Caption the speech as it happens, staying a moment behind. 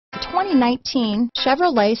2019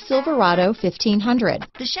 Chevrolet Silverado 1500.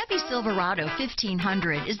 The Chevy Silverado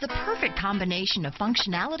 1500 is the perfect combination of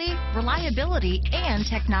functionality, reliability, and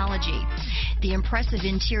technology. The impressive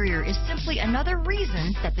interior is simply another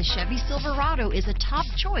reason that the Chevy Silverado is a top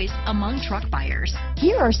choice among truck buyers.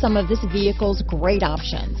 Here are some of this vehicle's great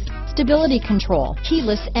options: stability control,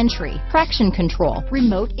 keyless entry, traction control,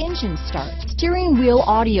 remote engine start, steering wheel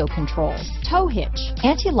audio controls, tow hitch,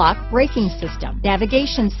 anti-lock braking system,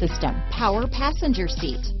 navigation system, power passenger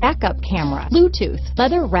seat, backup camera, Bluetooth,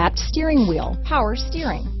 leather-wrapped steering wheel, power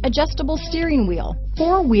steering, adjustable steering wheel,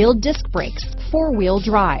 four-wheel disc brakes, four-wheel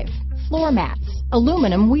drive, floor mats,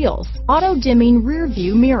 aluminum wheels, auto-dimming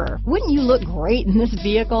rear-view mirror. Wouldn't you look great in this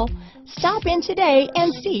vehicle? Stop in today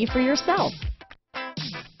and see for yourself.